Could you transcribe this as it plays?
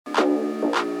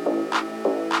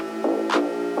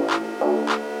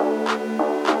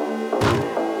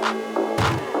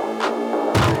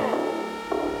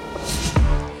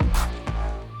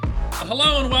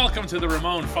to the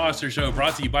Ramon Foster Show,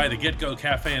 brought to you by the Get Go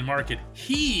Cafe and Market.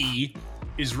 He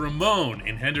is Ramon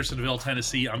in Hendersonville,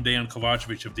 Tennessee. I'm Dan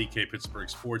Kovacevic of DK Pittsburgh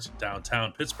Sports in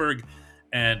downtown Pittsburgh.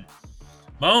 And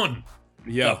Moan,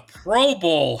 the Pro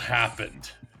Bowl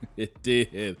happened. It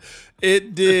did.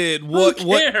 It did. Who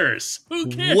cares? Who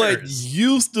cares? What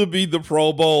used to be the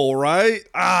Pro Bowl, right?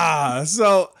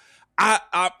 So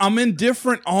I'm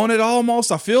indifferent on it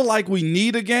almost. I feel like we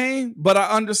need a game, but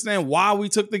I understand why we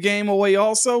took the game away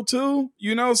also too,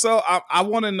 So I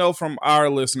want to know from our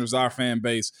listeners, our fan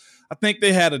base. I think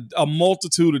they had a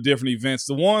multitude of different events.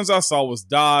 The ones I saw was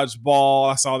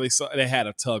dodgeball. I saw they had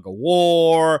a tug of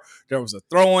war. There was a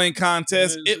throwing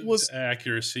contest. It was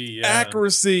accuracy. Yeah.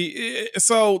 Accuracy.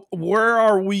 So where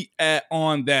are we at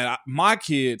on that? My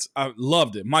kids, I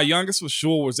loved it. My youngest for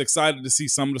sure was excited to see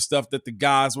some of the stuff that the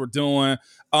guys were doing.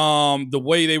 The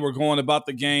way they were going about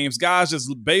the games, guys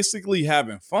just basically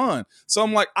having fun. So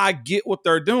I'm like, I get what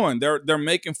they're doing. They're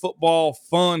making football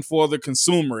fun for the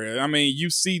consumer. I mean, you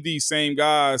see these same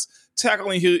guys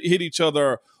tackling hit each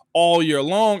other all year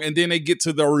long, and then they get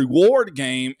to the reward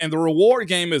game, and the reward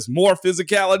game is more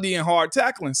physicality and hard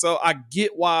tackling. So I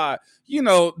get why,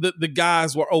 the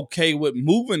guys were okay with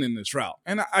moving in this route.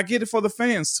 And I get it for the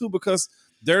fans too, because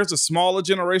there's a smaller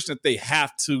generation that they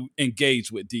have to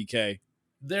engage with, DK.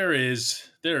 There is.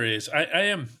 I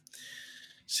am.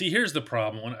 See, here's the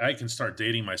problem. When I can start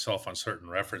dating myself on certain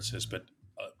references, but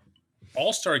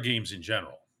all-star games in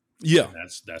general, yeah,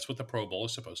 that's what the Pro Bowl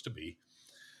is supposed to be,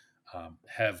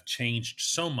 have changed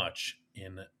so much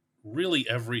in really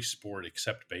every sport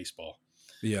except baseball.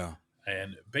 Yeah,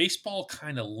 and baseball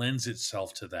kind of lends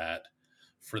itself to that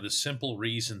for the simple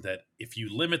reason that if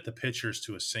you limit the pitchers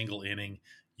to a single inning,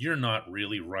 you're not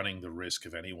really running the risk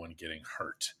of anyone getting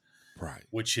hurt. Right.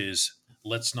 Which is,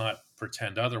 let's not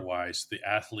pretend otherwise, the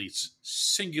athlete's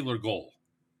singular goal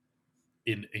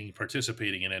in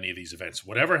participating in any of these events.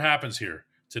 Whatever happens here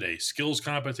today, skills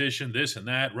competition, this and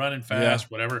that, running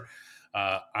fast, whatever,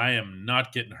 I am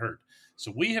not getting hurt.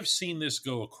 So we have seen this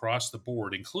go across the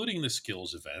board, including the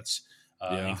skills events,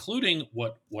 including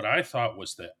what I thought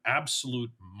was the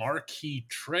absolute marquee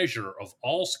treasure of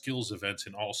all skills events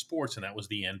in all sports, and that was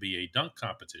the NBA dunk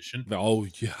competition. Oh,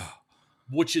 yeah.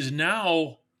 Which is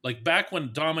now, like back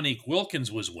when Dominique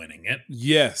Wilkins was winning it.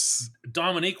 Yes.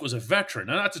 Dominique was a veteran.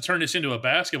 Now, not to turn this into a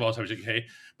basketball subject, okay,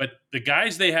 but the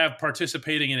guys they have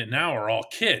participating in it now are all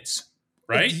kids,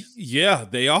 right? Yeah,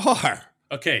 they are.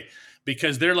 Okay,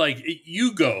 because they're like,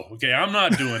 you go. Okay, I'm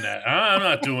not doing that. I'm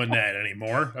not doing that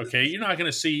anymore. Okay, you're not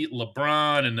going to see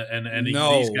LeBron and these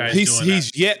guys doing that.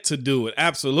 He's yet to do it.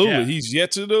 Absolutely. Yeah. He's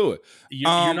yet to do it.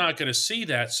 You're not going to see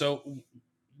that. So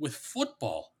with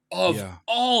football, of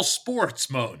all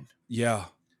sports, Moan. Yeah.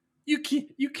 You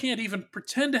can't even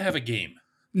pretend to have a game.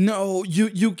 No,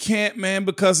 you can't, man,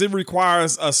 because it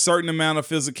requires a certain amount of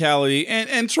physicality.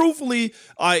 And truthfully,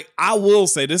 I will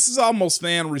say this is almost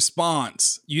fan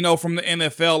response, from the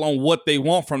NFL on what they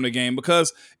want from the game,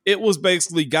 because it was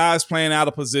basically guys playing out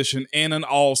of position in an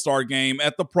all-star game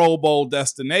at the Pro Bowl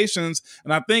destinations.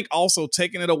 And I think also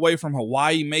taking it away from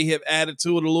Hawaii may have added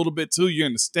to it a little bit too. You're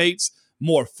in the States.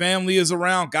 More family is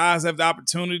around. Guys have the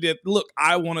opportunity to, look,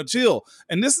 I want to chill.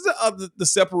 And this is the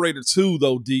separator too,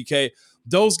 though, DK.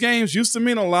 Those games used to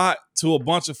mean a lot to a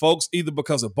bunch of folks, either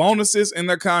because of bonuses in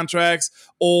their contracts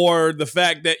or the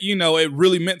fact that, it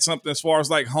really meant something as far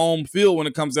as like home field when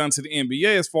it comes down to the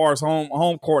NBA, as far as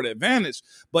home court advantage.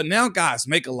 But now guys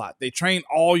make a lot. They train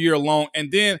all year long.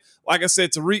 And then, like I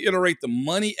said, to reiterate the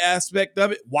money aspect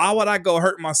of it, why would I go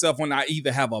hurt myself when I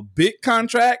either have a big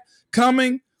contract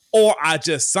coming or I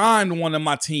just signed one and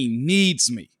my team needs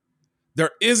me?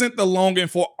 There isn't the longing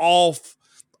for off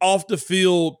the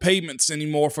field payments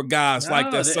anymore for guys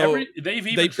like that. So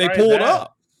they pulled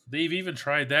up. They've even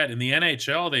tried that in the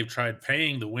NHL. They've tried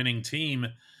paying the winning team,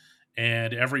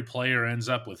 and every player ends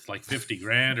up with like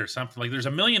 $50,000 or something. Like there's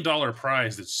 $1 million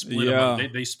prize that's split them up.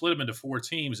 They split them into 4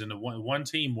 teams, and one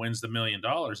team wins the $1 million.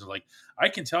 And like I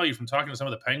can tell you from talking to some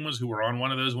of the Penguins who were on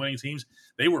one of those winning teams,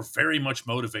 they were very much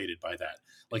motivated by that.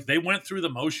 Like they went through the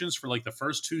motions for like the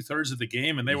first 2/3 of the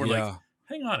game, and they were like,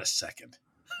 "Hang on a second."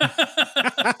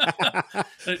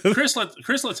 Chris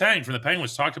Letang from the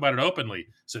Penguins talked about it openly.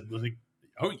 Said, like,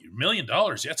 "Oh, $1 million?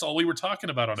 That's all we were talking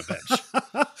about on a bench."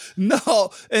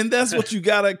 No, and that's what you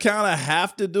gotta kind of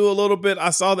have to do a little bit. I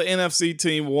saw the NFC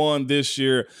team won this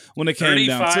year when it came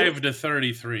down to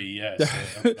 35-33. Yes,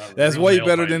 that's way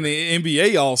better than the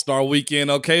NBA All-Star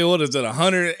Weekend. Okay, what is it?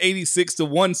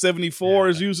 186-174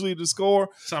 is usually the score.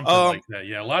 Something like that.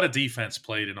 Yeah, a lot of defense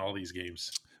played in all these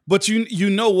games. But you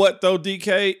know what though,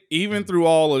 DK? Even through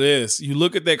all of this, you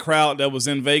look at that crowd that was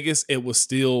in Vegas, it was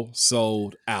still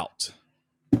sold out.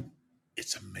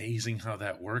 It's amazing how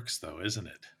that works, though, isn't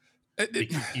it?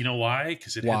 It You know why?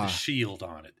 Because it had why? the shield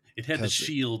on it. It had the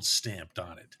shield stamped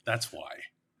on it. That's why.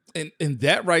 And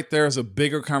that right there is a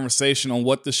bigger conversation on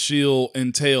what the shield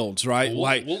entails, right?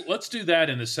 Well, let's do that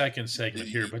in the second segment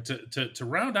here. But to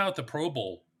round out the Pro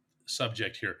Bowl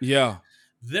subject here, yeah,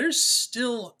 there's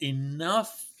still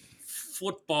enough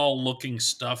football-looking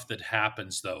stuff that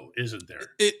happens, though, isn't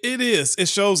there? It is. It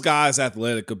shows guys'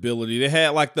 athletic ability. They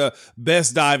had like the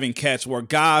best diving catch where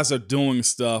guys are doing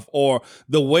stuff, or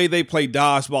the way they play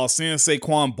dodgeball, seeing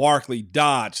Saquon Barkley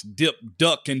dodge, dip,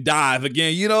 duck, and dive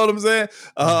again. You know what I'm saying?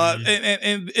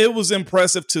 And it was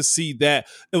impressive to see that.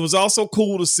 It was also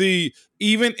cool to see,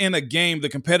 even in a game, the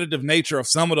competitive nature of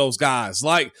some of those guys,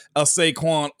 like a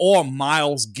Saquon or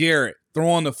Myles Garrett,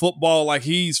 throwing the football like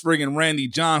he's friggin' Randy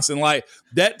Johnson. Like,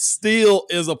 that still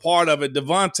is a part of it.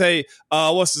 Devontae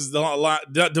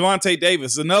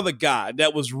Davis, another guy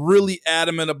that was really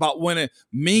adamant about winning.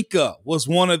 Minka was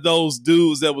one of those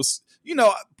dudes that was,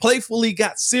 playfully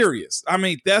got serious. I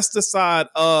mean, that's the side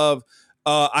of,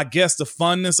 I guess, the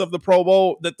funness of the Pro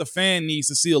Bowl that the fan needs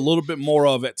to see a little bit more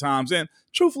of at times. And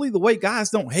truthfully, the way guys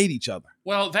don't hate each other.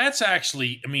 Well, that's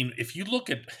actually, I mean, if you look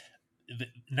at,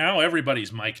 now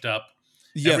everybody's mic'd up.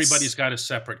 Yes. Everybody's got a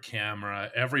separate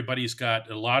camera. Everybody's got,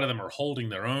 a lot of them are holding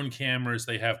their own cameras.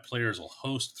 They have players will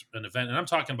host an event. And I'm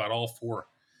talking about all four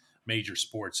major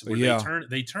sports where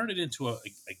they turn it into a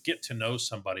get to know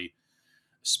somebody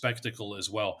spectacle as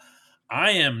well.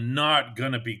 I am not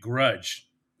going to begrudge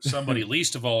somebody,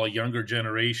 least of all a younger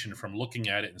generation, from looking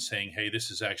at it and saying, hey, this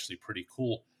is actually pretty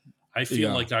cool. I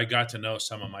feel like I got to know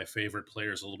some of my favorite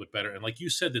players a little bit better. And like you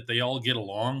said, that they all get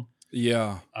along.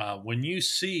 Yeah. When you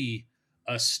see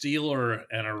a Steeler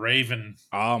and a Raven.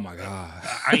 Oh my God.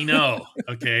 I know.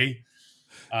 Okay.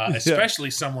 Especially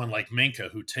someone like Minka,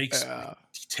 who takes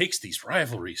these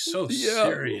rivalries so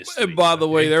seriously. And by the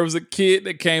way, there was a kid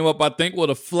that came up, I think,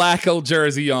 with a Flacco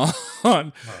jersey on,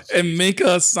 and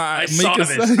Minka signed.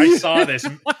 I saw this.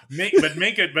 But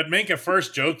Minka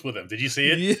first joked with him. Did you see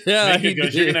it? Yeah, Minka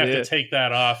goes, "You're gonna have to take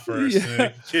that off first." Yeah. And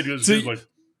the kid was like.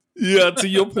 Yeah, to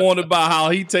your point about how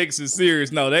he takes it serious.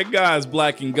 No, that guy's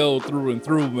black and gold through and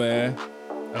through, man.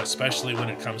 Especially when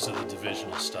it comes to the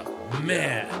divisional stuff.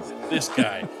 Man, this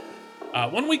guy.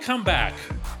 When we come back,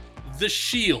 the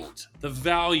shield, the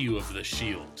value of the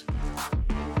shield.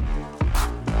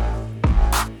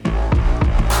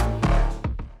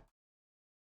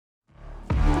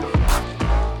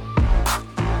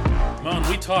 Mon,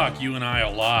 we talk, you and I,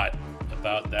 a lot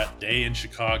about that day in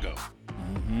Chicago.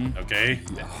 Okay?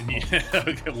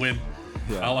 When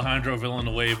Alejandro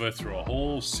Villanueva, through a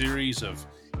whole series of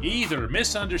either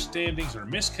misunderstandings or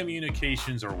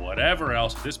miscommunications or whatever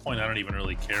else. At this point, I don't even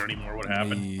really care anymore what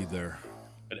happened. Me either.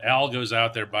 But Al goes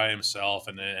out there by himself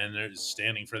and they're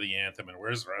standing for the anthem, and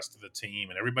where's the rest of the team?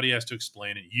 And everybody has to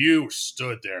explain it. You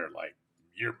stood there like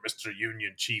you're Mr.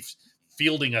 Union Chief,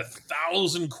 fielding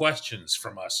 1,000 questions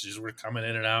from us as we're coming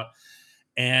in and out.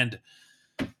 And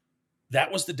that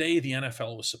was the day the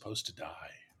NFL was supposed to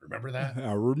die. Remember that?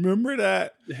 I remember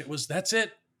that. That's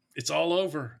it. It's all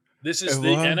over.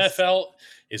 NFL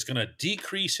is going to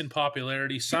decrease in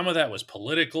popularity. Some of that was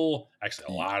political. Actually,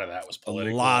 a lot of that was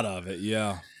political. A lot of it,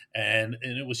 yeah. And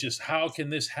it was just, how can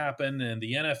this happen? And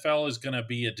the NFL is going to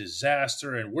be a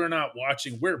disaster, and we're not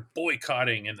watching. We're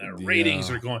boycotting, and the ratings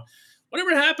are going.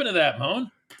 Whatever happened to that, Moan?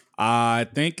 I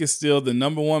think it's still the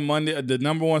number one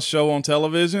show on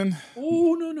television.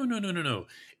 Oh, no.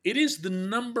 It is the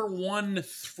number 1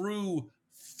 through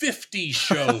 50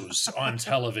 shows on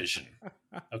television.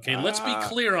 Okay, let's be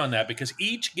clear on that, because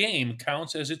each game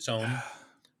counts as its own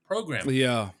program.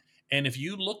 Yeah. And if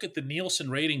you look at the Nielsen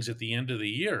ratings at the end of the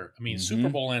year, I mean, Super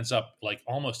Bowl ends up like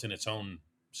almost in its own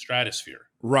stratosphere.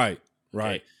 Right.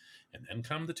 Okay? And then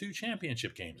come the 2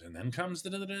 championship games, and then comes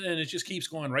and it just keeps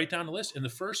going right down the list. And the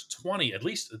first 20, at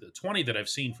least the 20 that I've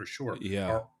seen for sure,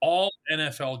 are all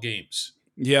NFL games.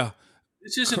 Yeah.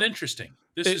 This isn't interesting.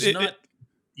 This is not,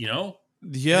 Yeah.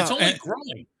 It's only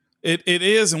growing. It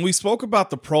is, and we spoke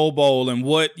about the Pro Bowl and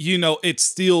what, it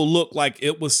still looked like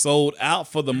it was sold out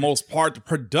for the most part. The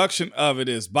production of it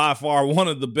is by far one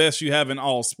of the best you have in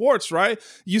all sports, right?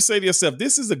 You say to yourself,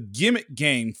 this is a gimmick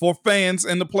game for fans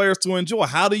and the players to enjoy.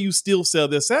 How do you still sell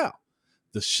this out?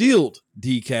 the Shield,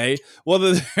 DK.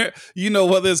 Whether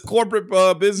it's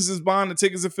corporate businesses buying the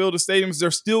tickets to fill the stadiums,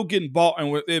 they're still getting bought,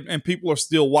 and people are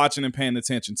still watching and paying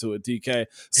attention to it, DK.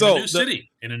 So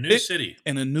in a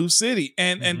new city,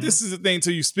 and this is the thing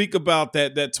too. You speak about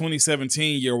that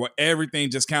 2017 year where everything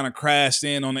just kind of crashed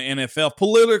in on the NFL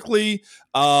politically,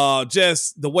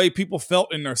 just the way people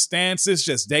felt in their stances,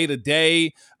 just day to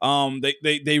day.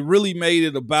 They really made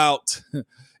it about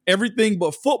everything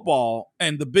but football.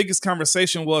 And the biggest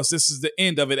conversation was, this is the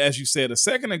end of it, as you said a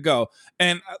second ago.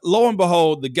 And lo and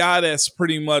behold, the guy that's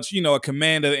pretty much, a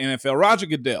command of the NFL, Roger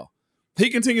Goodell, he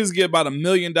continues to get about $1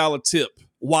 million tip.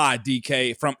 Why,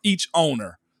 DK, from each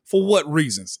owner? For what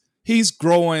reasons? He's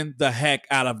growing the heck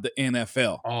out of the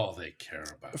NFL. All they care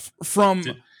about.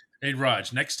 Hey,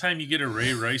 Raj, next time you get a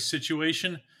Ray Rice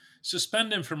situation,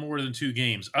 suspend him for more than 2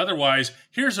 games. Otherwise,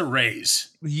 here's a raise.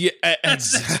 Yeah,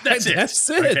 that's it. That's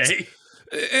it. Okay?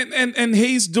 And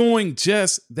he's doing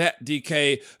just that,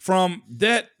 DK. From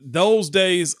those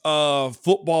days of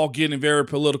football getting very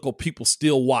political, people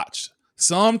still watched.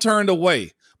 Some turned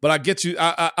away. But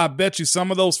I bet you some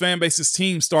of those fan bases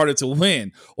teams started to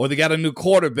win, or they got a new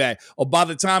quarterback, or by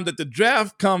the time that the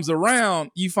draft comes around,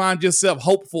 you find yourself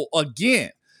hopeful again.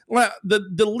 Well,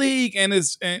 the league and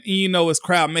its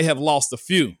crowd may have lost a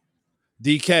few,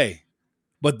 DK,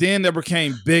 but then they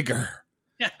became bigger.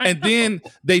 Yeah, and then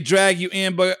they drag you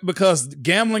in because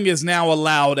gambling is now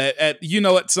allowed at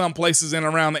some places and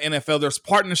around the NFL. There's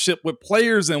partnership with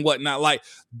players and whatnot. Like,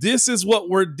 this is what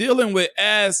we're dealing with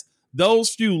as those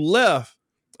few left,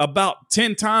 about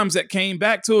 10 times that came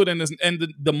back to it, and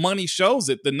the money shows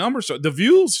it, the numbers show it, the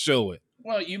views show it.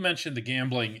 Well, you mentioned the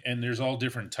gambling, and there's all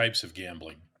different types of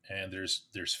gambling, and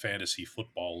there's fantasy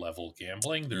football level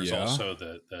gambling. There's also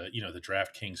the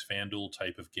DraftKings FanDuel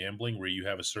type of gambling where you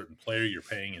have a certain player you're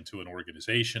paying into an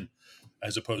organization,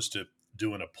 as opposed to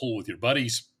doing a pool with your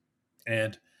buddies.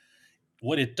 And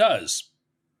what it does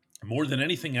more than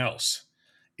anything else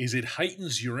is it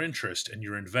heightens your interest and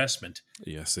your investment.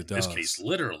 Yes, it In does. this case,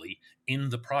 literally, in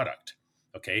the product.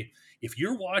 Okay? If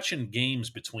you're watching games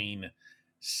between,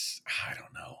 I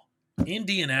don't know,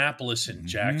 Indianapolis and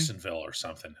Jacksonville or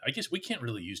something. I guess we can't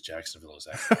really use Jacksonville as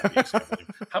that.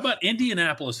 How about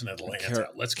Indianapolis and Atlanta?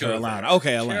 Let's go Carolina. there.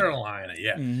 Okay, Atlanta. Carolina,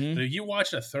 yeah. So you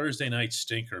watch a Thursday night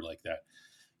stinker like that,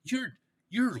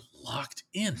 you're locked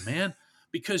in, man.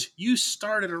 Because you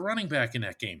started a running back in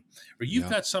that game, or you've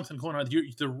got something going on.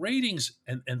 The ratings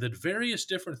and the various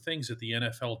different things that the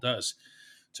NFL does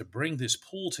to bring this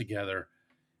pool together,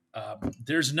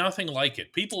 there's nothing like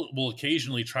it. People will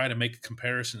occasionally try to make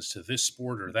comparisons to this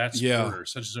sport or that sport or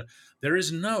such as there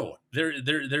is no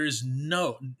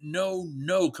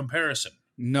comparison.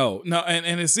 No,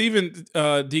 and it's even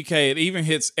DK. It even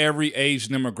hits every age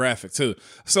demographic too.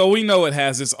 So we know it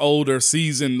has its older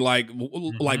seasoned like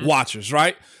watchers,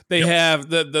 right? They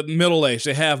have the middle age.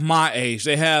 They have my age.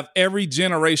 They have every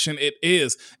generation it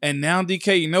is. And now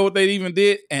DK, you know what they even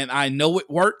did? And I know it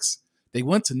works. They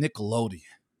went to Nickelodeon,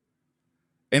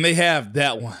 and they have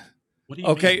that one. What do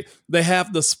you mean? They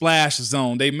have the Splash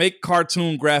Zone. They make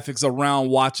cartoon graphics around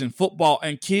watching football,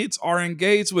 and kids are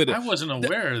engaged with it. I wasn't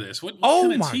aware of this. What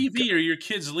kind of TV are your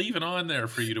kids leaving on there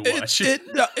for you to watch?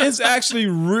 It's actually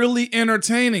really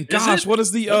entertaining. Gosh, what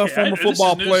is the former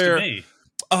football player?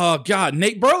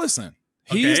 Nate Burleson.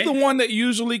 He's the one that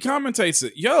usually commentates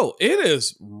it. Yo, it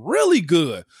is really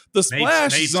good. The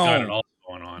Splash Zone. Got it all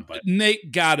going on, but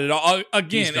Nate got it all.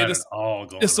 Again,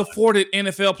 it's afforded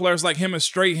NFL players like him and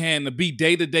Strahan to be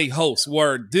day-to-day hosts,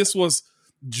 where this was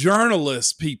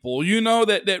journalists, people,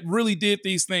 that really did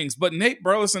these things. But Nate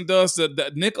Burleson does the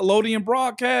Nickelodeon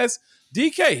broadcast.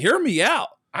 DK, hear me out.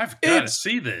 I've got to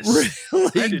see this.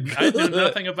 Really I knew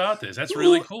nothing about this. That's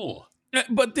really cool.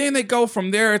 But then they go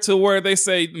from there to where they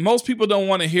say most people don't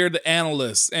want to hear the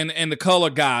analysts and the color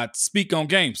guy speak on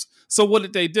games. So what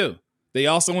did they do? They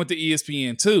also went to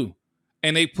ESPN too,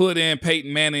 and they put in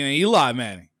Peyton Manning and Eli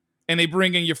Manning, and they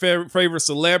bring in your favorite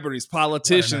celebrities,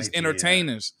 politicians,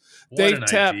 entertainers. They've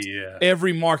tapped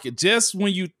every market. Just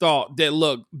when you thought that,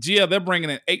 look, they're bringing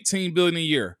in $18 billion a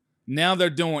year. Now they're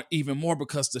doing even more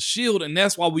because the Shield, and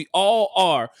that's why we all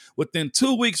are within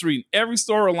 2 weeks reading every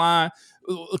storyline,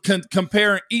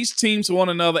 comparing each team to one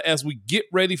another as we get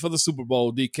ready for the Super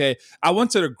Bowl, DK. I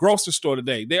went to the grocery store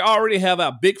today. They already have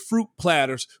our big fruit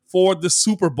platters for the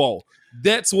Super Bowl.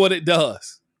 That's what it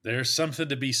does. There's something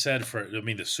to be said for,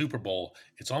 the Super Bowl.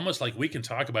 It's almost like we can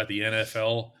talk about the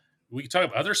NFL. We can talk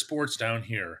about other sports down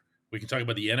here. We can talk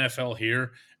about the NFL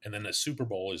here, and then the Super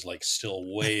Bowl is like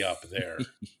still way up there.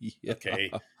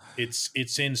 Okay.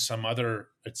 It's in some other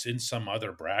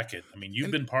bracket.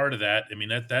 You've been part of that.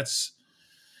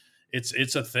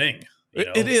 It's a thing.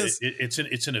 It is.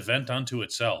 It's an event unto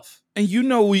itself. And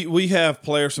we have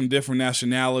players from different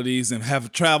nationalities and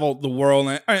have traveled the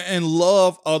world and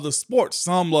love other sports.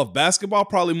 Some love basketball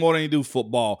probably more than they do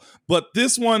football. But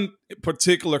this one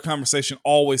particular conversation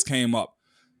always came up.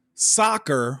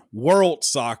 Soccer, world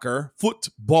soccer,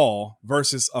 football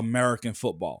versus American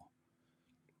football.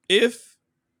 If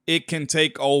it can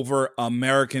take over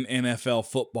American NFL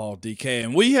football, DK.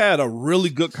 And we had a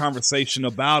really good conversation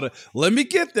about it. Let me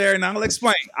get there and I'll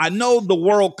explain. I know the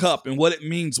World Cup and what it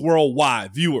means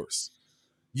worldwide, viewers.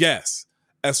 Yes.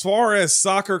 As far as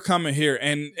soccer coming here,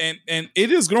 and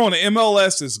it is growing. The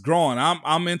MLS is growing.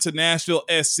 I'm into Nashville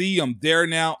SC. I'm there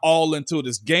now, all into it.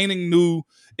 It's gaining new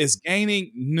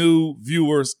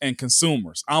viewers and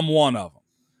consumers. I'm one of them.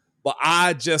 But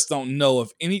I just don't know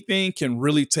if anything can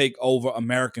really take over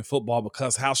American football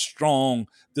because how strong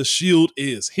the Shield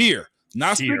is here.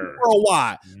 Not speaking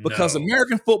worldwide, because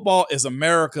American football is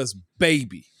America's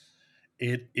baby.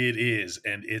 It is,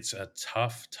 and it's a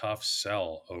tough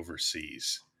sell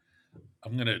overseas.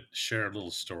 I'm going to share a little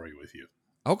story with you.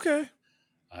 Okay.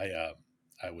 I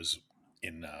was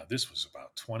in, this was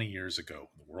about 20 years ago,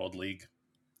 the World League.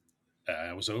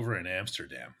 I was over in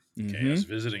Amsterdam. Okay, I was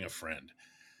visiting a friend.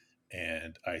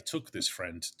 And I took this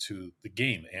friend to the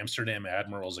game, Amsterdam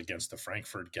Admirals against the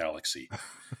Frankfurt Galaxy.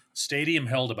 Stadium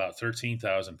held about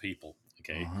 13,000 people,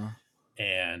 okay?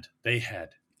 And they had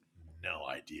no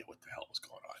idea what the hell was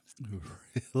going on.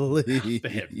 Really? They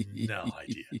had no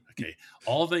idea, okay?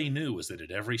 All they knew was that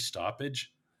at every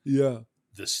stoppage, the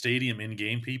stadium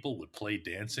in-game people would play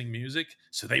dancing music,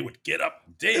 so they would get up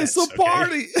and dance. It's a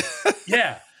party!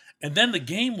 Yeah. And then the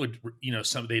game would,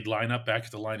 they'd line up back at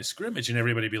the line of scrimmage and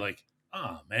everybody would be like,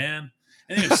 oh, man.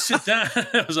 And they would sit down.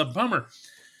 It was a bummer.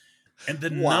 And the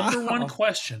number one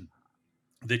question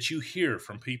that you hear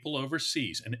from people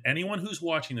overseas, and anyone who's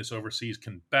watching this overseas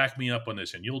can back me up on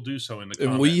this, and you'll do so in the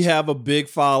comments. And we have a big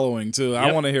following, too. Yep.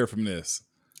 I want to hear from this.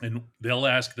 And they'll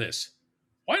ask this,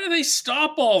 why do they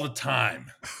stop all the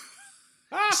time?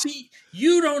 See,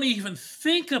 you don't even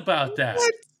think about that.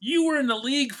 What? You were in the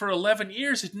league for 11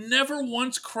 years. It never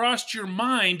once crossed your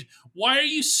mind. Why are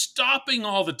you stopping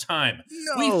all the time?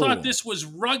 No. We thought this was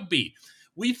rugby.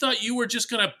 We thought you were just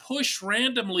going to push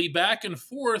randomly back and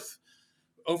forth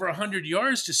over 100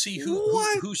 yards to see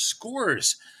who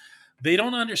scores. They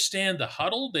don't understand the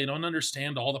huddle. They don't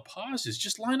understand all the pauses.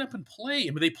 Just line up and play.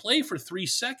 I mean, they play for 3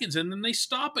 seconds and then they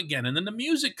stop again and then the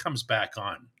music comes back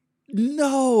on.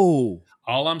 No.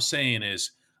 All I'm saying is,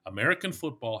 American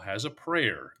football has a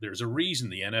prayer. There's a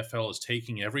reason the NFL is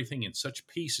taking everything in such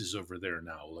pieces over there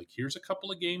now. Like, here's a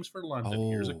couple of games for London.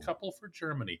 Here's a couple for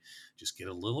Germany. Just get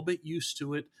a little bit used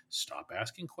to it. Stop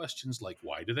asking questions like,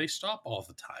 why do they stop all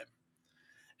the time?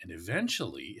 And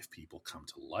eventually, if people come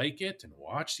to like it and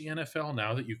watch the NFL,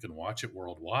 now that you can watch it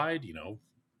worldwide,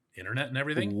 internet and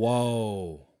everything.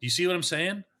 Whoa. You see what I'm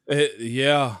saying?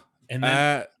 Yeah. And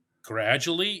then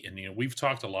gradually, and we've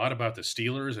talked a lot about the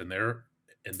Steelers and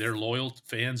their loyal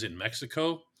fans in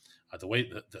Mexico. The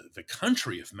way the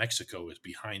country of Mexico is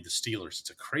behind the Steelers.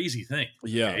 It's a crazy thing.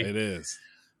 Yeah, it is.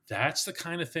 That's the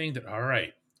kind of thing that, all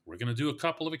right, we're going to do a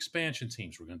couple of expansion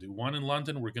teams. We're going to do one in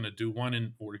London. We're going to do one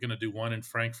in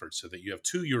Frankfurt so that you have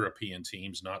 2 European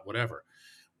teams, not whatever.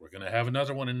 We're going to have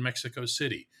another one in Mexico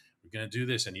City. We're going to do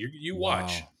this. And you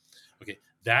watch. Okay.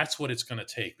 That's what it's going to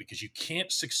take, because you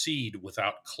can't succeed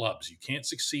without clubs. You can't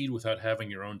succeed without having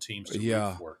your own teams to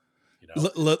root for.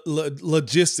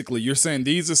 Logistically, you're saying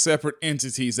these are separate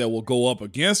entities that will go up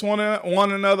against one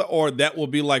another, or that will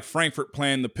be like Frankfurt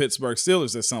playing the Pittsburgh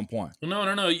Steelers at some point? No.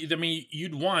 I mean,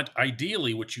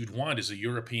 ideally, what you'd want is a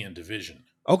European division.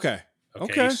 Okay.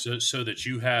 So that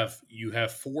you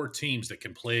have 4 teams that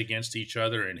can play against each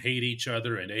other and hate each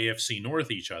other and AFC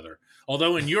North each other.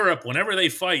 Although in Europe, whenever they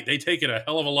fight, they take it a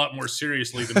hell of a lot more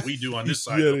seriously than we do on this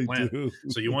side of the planet. Do.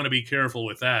 So you want to be careful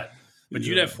with that. But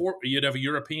you'd have a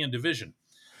European division,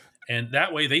 and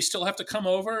that way they still have to come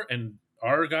over, and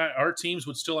our teams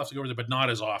would still have to go over there, but not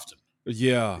as often.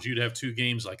 Yeah, you'd have 2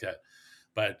 games like that.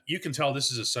 But you can tell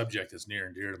this is a subject that's near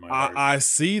and dear to my heart. I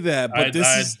see that, but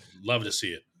I'd love to see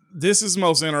it. This is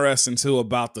most interesting too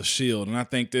about the Shield, and I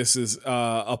think this is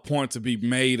a point to be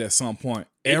made at some point.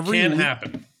 It can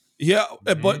happen. Yeah,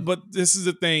 but this is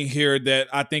the thing here that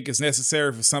I think is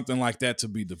necessary for something like that to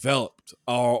be developed,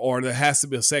 or there has to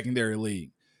be a secondary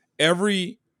league.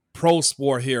 Every pro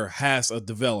sport here has a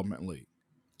development league.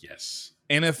 Yes.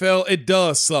 NFL, it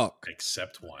does suck.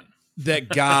 Except one. That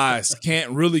guys can't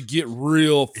really get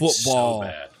real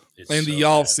football in the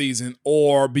off season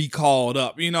or be called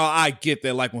up. I get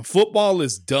that. Like when football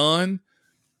is done,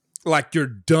 like you're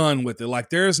done with it. Like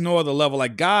there's no other level.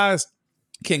 Like guys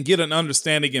can get an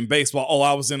understanding in baseball. Oh,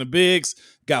 I was in the bigs,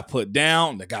 got put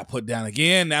down, they got put down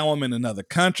again. Now I'm in another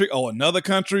country. Oh, another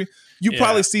country. You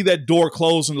probably see that door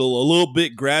closing a little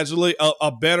bit gradually,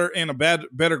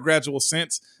 better gradual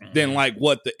sense than like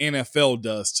what the NFL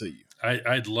does to you.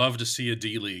 I'd love to see a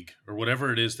D League or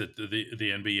whatever it is that the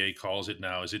NBA calls it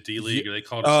now. Is it D League or they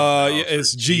call it something else? Yeah,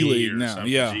 it's G League now.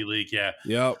 Something. Yeah, G League. Yeah.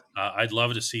 Yep. I'd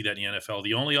love to see that in the NFL.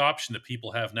 The only option that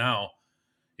people have now,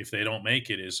 if they don't make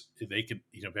it, is they could.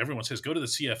 Everyone says go to the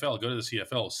CFL. Go to the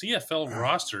CFL. CFL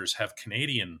rosters have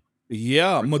Canadian.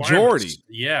 Yeah, majority.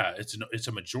 Yeah, it's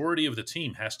a majority of the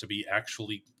team has to be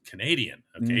actually Canadian.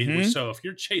 Okay, so if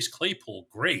you're Chase Claypool,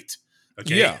 great.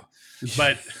 Okay, yeah.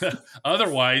 But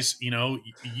otherwise,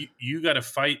 you got to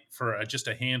fight for just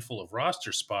a handful of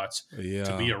roster spots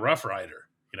to be a Rough Rider.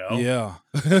 Yeah,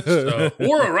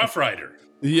 or a Rough Rider.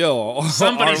 Yo,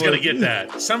 somebody's gonna get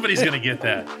that. Somebody's gonna get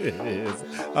that. It is.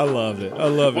 I loved it.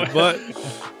 But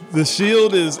the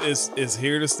Shield is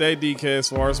here to stay, DK. As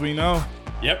far as we know.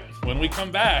 Yep. When we come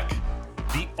back,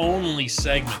 the only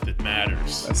segment that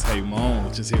matters. That's Hey Moan,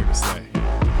 which is here to stay.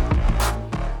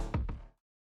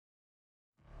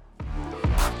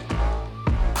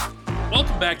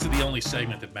 Welcome back to the only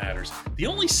segment that matters. The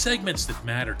only segments that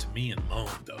matter to me and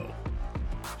Moan, though,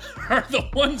 are the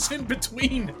ones in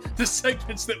between the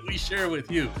segments that we share with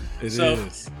you. It so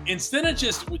is. Instead of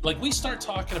just we start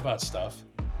talking about stuff.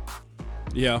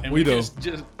 Yeah, and we do.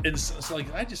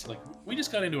 We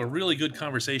just got into a really good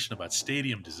conversation about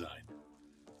stadium design.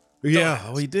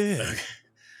 Yeah, we did.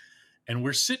 And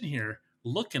we're sitting here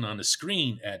looking on the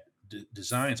screen at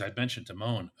designs I mentioned to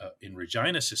Moan in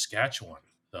Regina, Saskatchewan,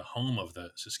 the home of the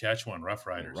Saskatchewan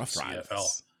Roughriders,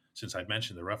 CFL. Since I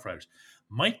mentioned the Roughriders,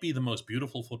 might be the most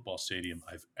beautiful football stadium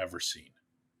I've ever seen.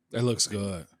 It looks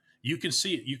good. You can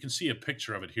see it. You can see a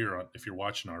picture of it here if you're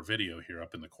watching our video here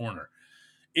up in the corner.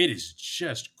 It is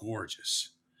just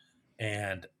gorgeous.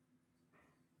 And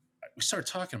we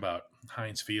started talking about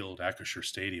Heinz Field, Acrisure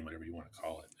Stadium, whatever you want to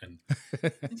call it. And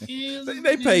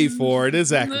they paid for it.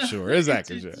 It's Acrisure. It's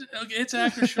Acrisure. It's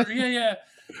Acrisure. Yeah.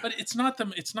 But it's not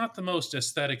the most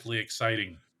aesthetically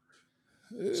exciting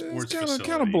sports facility.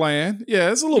 Kind of bland.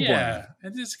 Yeah, it's a little bland.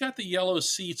 And it's got the yellow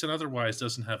seats and otherwise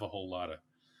doesn't have a whole lot of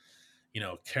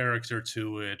character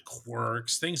to it,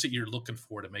 quirks, things that you're looking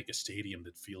for to make a stadium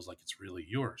that feels like it's really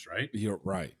yours, right? You're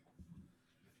right.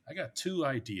 I got two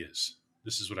ideas.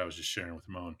 This is what I was just sharing with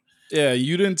Ramon. Yeah,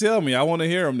 you didn't tell me. I want to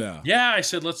hear them now. Yeah, I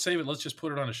said, let's save it. Let's just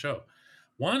put it on a show.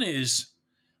 One is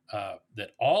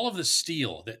that all of the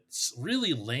steel, that's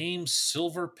really lame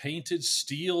silver painted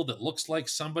steel that looks like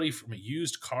somebody from a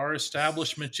used car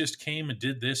establishment just came and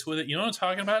did this with it. You know what I'm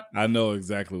talking about? I know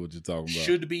exactly what you're talking about.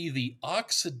 Should be the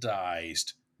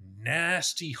oxidized,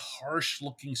 nasty,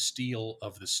 harsh-looking steel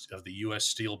of the U.S.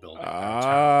 Steel building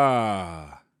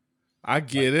downtown. I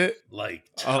get it. Like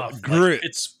tough, grit. Like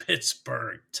it's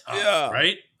Pittsburgh tough,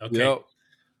 right? Okay. Yep.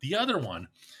 The other one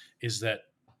is that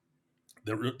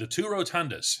the two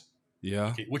rotundas,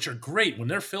 which are great when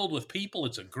they're filled with people.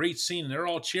 It's a great scene. They're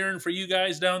all cheering for you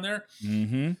guys down there.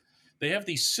 Mm-hmm. They have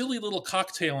these silly little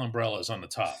cocktail umbrellas on the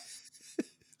top.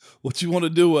 What you want to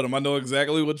do with them? I know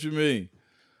exactly what you mean.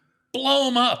 Blow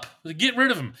them up. Get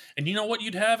rid of them. And you know what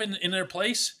you'd have in their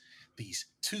place? These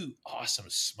two awesome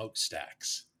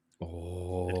smokestacks.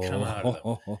 That come out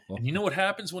of them. And you know what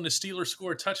happens when the Steelers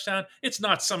score a touchdown? It's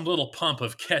not some little pump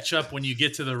of ketchup when you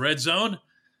get to the red zone.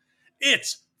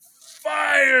 It's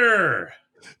fire.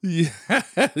 Yeah.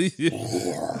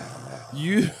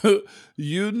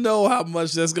 You know how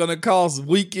much that's going to cost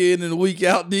week in and week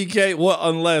out, DK? Well,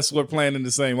 unless we're playing in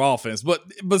the same offense. But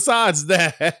besides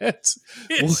that,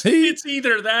 it's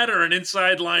either that or an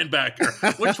inside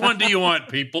linebacker. Which one do you want,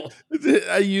 people?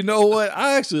 You know what?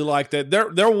 I actually like that.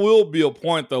 There will be a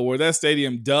point, though, where that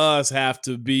stadium does have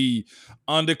to be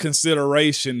under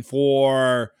consideration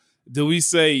for, do we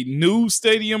say new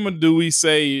stadium or do we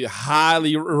say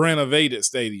highly renovated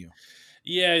stadium?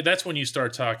 Yeah, that's when you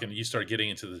start getting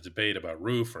into the debate about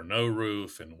roof or no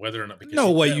roof and whether or not.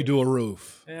 No way you do a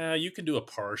roof. Yeah, you can do a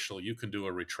partial, you can do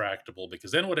a retractable,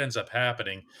 because then what ends up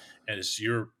happening, as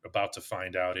you're about to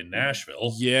find out in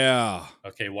Nashville. Yeah.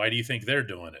 Okay, why do you think they're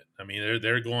doing it? I mean,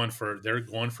 they're going for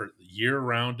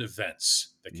year-round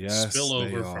events that can spill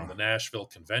over from the Nashville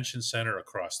Convention Center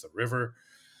across the river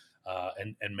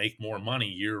and make more money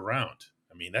year-round.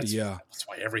 I mean, that's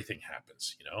why everything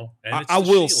happens, And it's I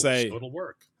will Shield, say, so it'll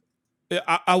work.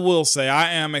 I will say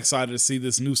I am excited to see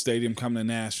this new stadium come to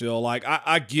Nashville. Like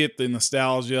I get the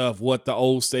nostalgia of what the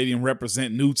old stadium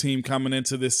represent, new team coming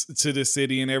into this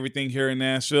city and everything here in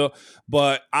Nashville.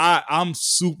 But I'm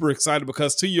super excited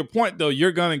because to your point though,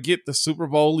 you're gonna get the Super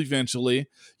Bowl eventually.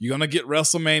 You're gonna get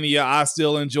WrestleMania. I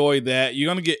still enjoy that. You're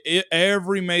gonna get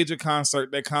every major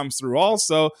concert that comes through.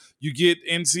 Also, you get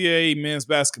NCAA men's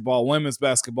basketball, women's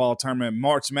basketball tournament,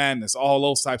 March Madness, all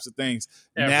those types of things.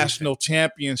 Everything. National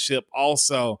championship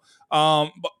also.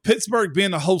 But Pittsburgh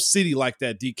being a host city like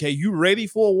that, DK, you ready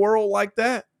for a world like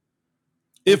that?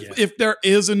 If there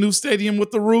is a new stadium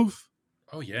with the roof?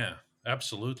 Oh yeah,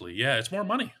 absolutely. Yeah, it's more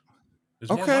money.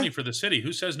 There's more money for the city.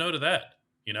 Who says no to that?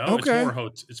 You know,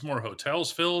 it's more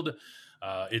hotels filled.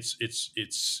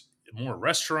 It's more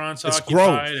restaurants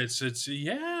occupied. Growth.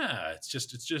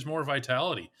 It's just more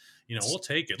vitality. You know, we'll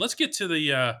take it. Let's get to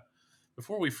the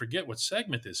before we forget what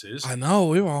segment this is. I know,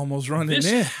 we were almost running in.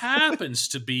 This happens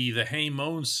to be the Hey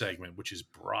Moan segment, which is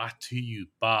brought to you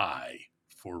by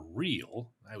For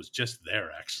Real. I was just there,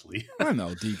 actually. I know,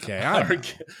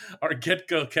 DK. Our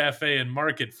Get-Go Cafe and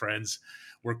Market friends,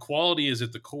 where quality is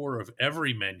at the core of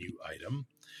every menu item.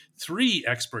 3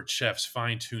 expert chefs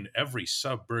fine-tune every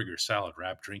sub, burger, salad,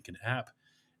 wrap, drink, and app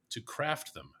to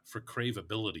craft them for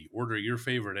craveability. Order your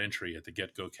favorite entry at the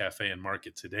Get-Go Cafe and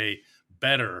Market today.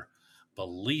 Better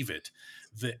believe it.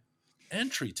 The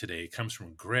entry today comes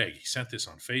from Greg. He sent this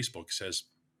on Facebook. He says,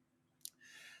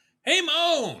 "Hey,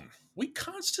 Moan, we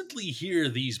constantly hear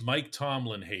these Mike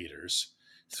Tomlin haters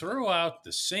throw out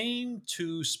the same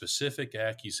 2 specific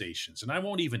accusations, and I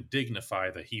won't even dignify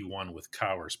the he won with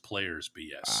Cowers players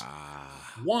BS.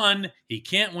 1, he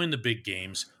can't win the big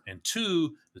games, and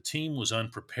 2, the team was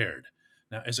unprepared.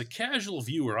 Now, as a casual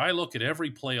viewer, I look at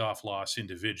every playoff loss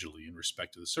individually in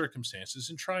respect to the circumstances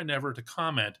and try never to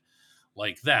comment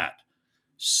like that.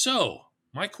 So,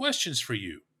 my question's for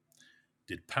you.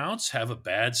 Did Pounce have a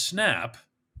bad snap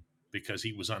because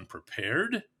he was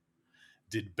unprepared?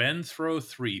 Did Ben throw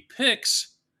 3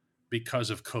 picks because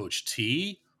of Coach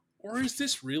T? Or is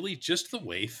this really just the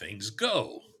way things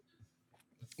go?"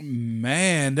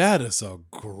 Man, that is a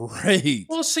great.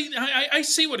 Well, see, I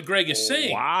see what Greg is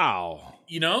saying. Wow.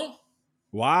 You know?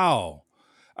 Wow.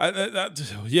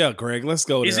 Yeah, Greg, let's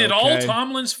go there. Is it all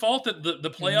Tomlin's fault that the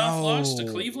playoff loss to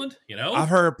Cleveland? You know? I've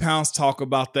heard Pounce talk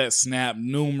about that snap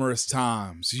numerous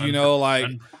times. You know, like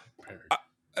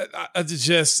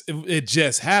it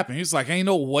just happened. He's like, ain't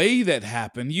no way that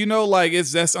happened. You know, like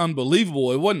that's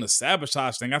unbelievable. It wasn't a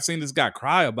sabotage thing. I've seen this guy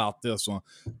cry about this one.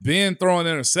 Ben throwing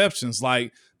interceptions,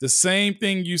 like the same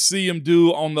thing you see him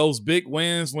do on those big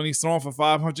wins when he's throwing for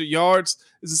 500 yards.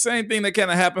 It's the same thing that kind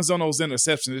of happens on those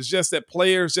interceptions. It's just that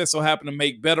players just so happen to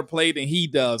make better play than he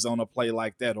does on a play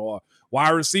like that, or wide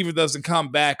receiver doesn't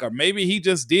come back, or maybe he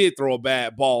just did throw a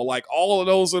bad ball. Like all of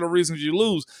those are the reasons you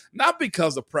lose, not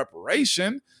because of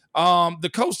preparation. The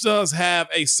coach does have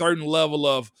a certain level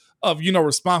of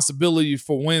responsibility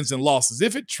for wins and losses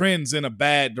if it trends in a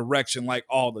bad direction like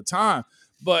all the time.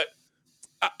 But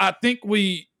I think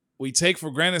we take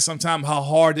for granted sometimes how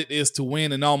hard it is to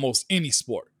win in almost any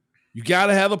sport. You got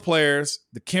to have the players.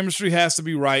 The chemistry has to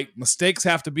be right. Mistakes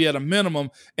have to be at a minimum,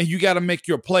 and you got to make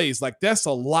your plays. Like that's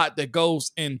a lot that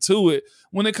goes into it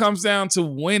when it comes down to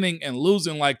winning and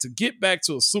losing. Like to get back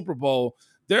to a Super Bowl,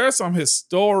 there are some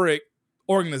historic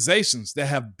organizations that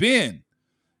have been,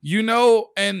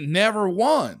 and never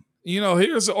won.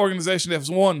 Here's an organization that's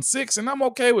won 6, and I'm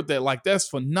okay with that. Like that's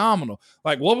phenomenal.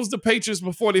 Like what was the Patriots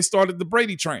before they started the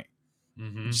Brady train?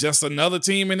 Mm-hmm. Just another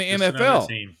team in the NFL.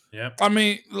 Yep. I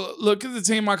mean, look at the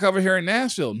team I cover here in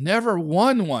Nashville. Never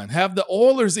won one. Have the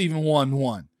Oilers even won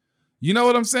one? You know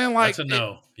what I'm saying? Like that's a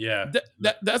no. Yeah.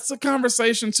 That's a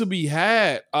conversation to be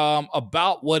had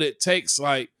about what it takes.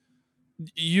 Like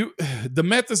the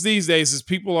methods these days is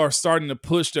people are starting to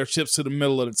push their chips to the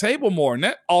middle of the table more. And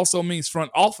that also means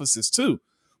front offices too.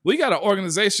 We got an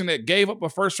organization that gave up a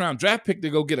first-round draft pick to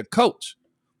go get a coach.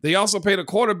 They also paid a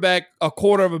quarterback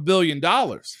 $250 million.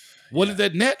 What did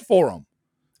that net for them?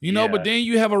 But then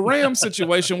you have a Rams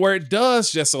situation where it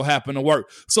does just so happen to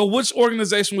work. So which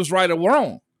organization was right or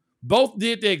wrong? Both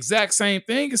did the exact same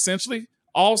thing, essentially.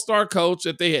 All-star coach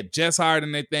that they had just hired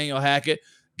in Nathaniel Hackett.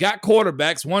 Got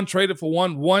quarterbacks. One traded for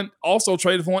one also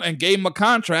traded for one and gave him a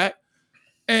contract.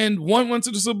 And one went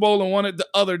to the Super Bowl and the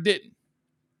other didn't.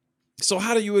 So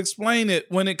how do you explain it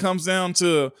when it comes down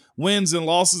to wins and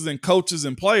losses and coaches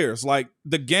and players? Like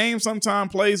the game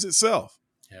sometimes plays itself.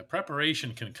 Yeah,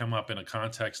 preparation can come up in a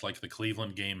context like the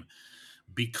Cleveland game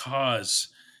because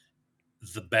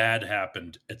the bad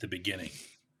happened at the beginning.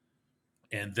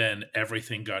 And then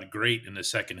everything got great in the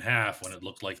second half when it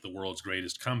looked like the world's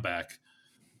greatest comeback.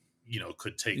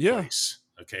 could take Yeah. place.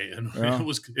 Okay. And Yeah.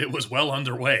 it was well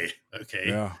underway. Okay.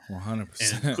 Yeah, And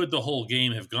 100%. could the whole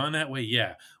game have gone that way?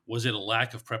 Yeah. Was it a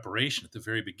lack of preparation at the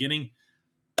very beginning?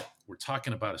 We're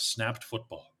talking about a snapped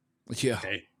football. Yeah.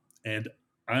 Okay. And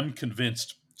I'm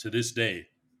convinced to this day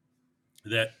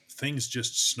that things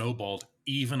just snowballed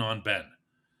even on Ben,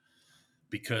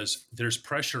 because there's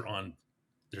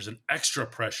an extra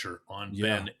pressure on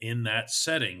Yeah. Ben in that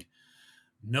setting,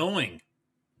 knowing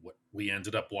what we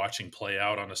ended up watching play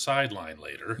out on the sideline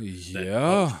later.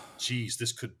 Yeah. Geez,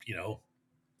 this could,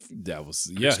 That was,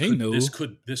 he knew. This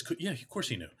could, yeah, of course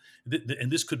he knew.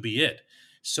 And this could be it.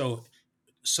 So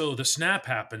the snap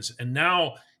happens, and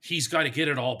now he's got to get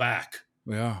it all back.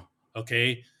 Yeah.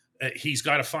 Okay. He's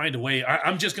got to find a way.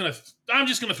 I'm just gonna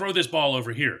throw this ball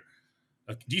over here.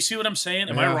 Do you see what I'm saying?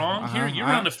 Am I wrong here? You're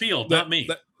on the field, not me.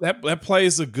 That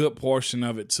plays a good portion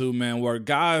of it too, man, where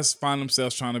guys find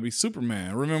themselves trying to be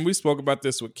Superman. Remember, we spoke about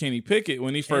this with Kenny Pickett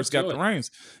when he first got the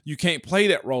reins. You can't play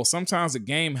that role. Sometimes the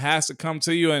game has to come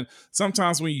to you, and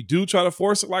sometimes when you do try to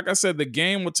force it, like I said, the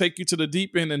game will take you to the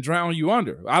deep end and drown you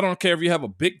under. I don't care if you have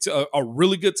a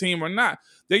really good team or not.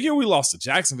 The year we lost to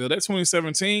Jacksonville, that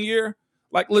 2017 year,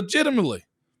 like legitimately,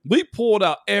 we pulled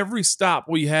out every stop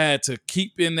we had to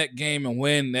keep in that game and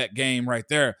win that game right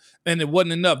there. And it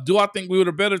wasn't enough. Do I think we were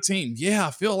the better team? Yeah,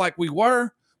 I feel like we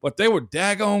were, but they were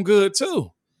daggone good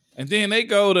too. And then they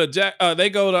go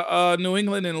to New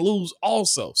England and lose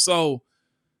also. So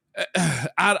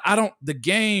I don't, the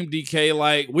game, DK,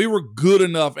 like we were good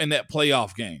enough in that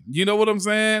playoff game. You know what I'm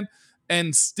saying?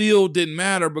 And still didn't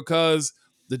matter because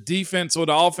the defense or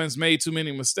the offense made too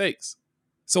many mistakes.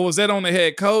 So was that on the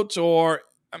head coach, or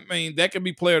I mean, that can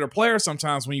be player to player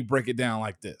sometimes when you break it down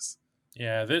like this.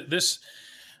 Yeah,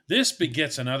 this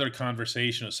begets another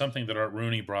conversation of something that Art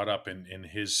Rooney brought up in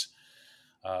his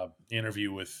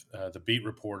interview with the beat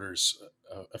reporters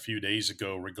a few days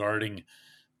ago regarding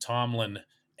Tomlin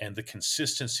and the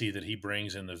consistency that he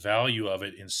brings and the value of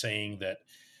it in saying that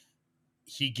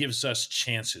he gives us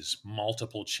chances,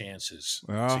 multiple chances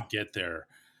to get there.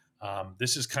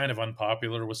 This is kind of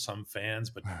unpopular with some fans,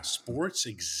 but sports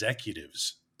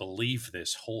executives believe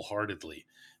this wholeheartedly,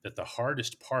 that the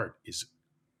hardest part is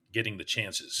getting the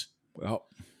chances. Well,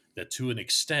 that to an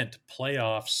extent,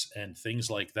 playoffs and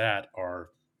things like that are,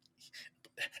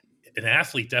 an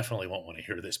athlete definitely won't want to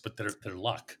hear this, but they're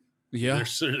luck. Yeah.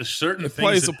 There's certain it things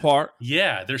plays a part.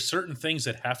 Yeah, there's certain things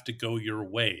that have to go your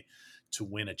way to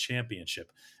win a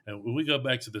championship. And when we go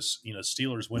back to this,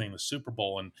 Steelers winning the Super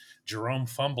Bowl and Jerome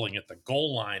fumbling at the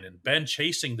goal line and Ben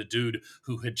chasing the dude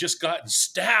who had just gotten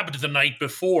stabbed the night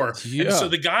before. Yeah. And so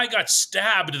the guy got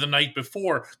stabbed the night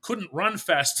before, couldn't run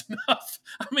fast enough.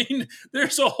 I mean,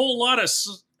 there's a whole lot of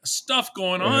stuff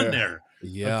going on there.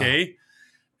 Yeah. Okay.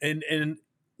 And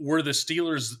were the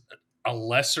Steelers a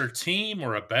lesser team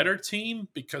or a better team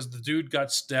because the dude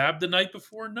got stabbed the night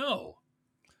before? No.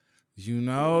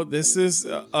 This is,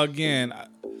 again,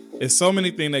 it's so many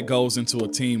things that goes into a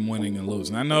team winning and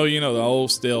losing. I know, the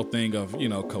old stale thing of,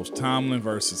 Coach Tomlin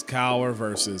versus Cowher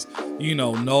versus,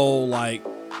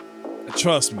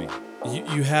 trust me,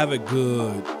 you have it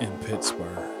good in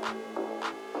Pittsburgh.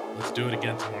 Let's do it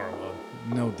again tomorrow,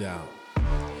 Mo. No doubt.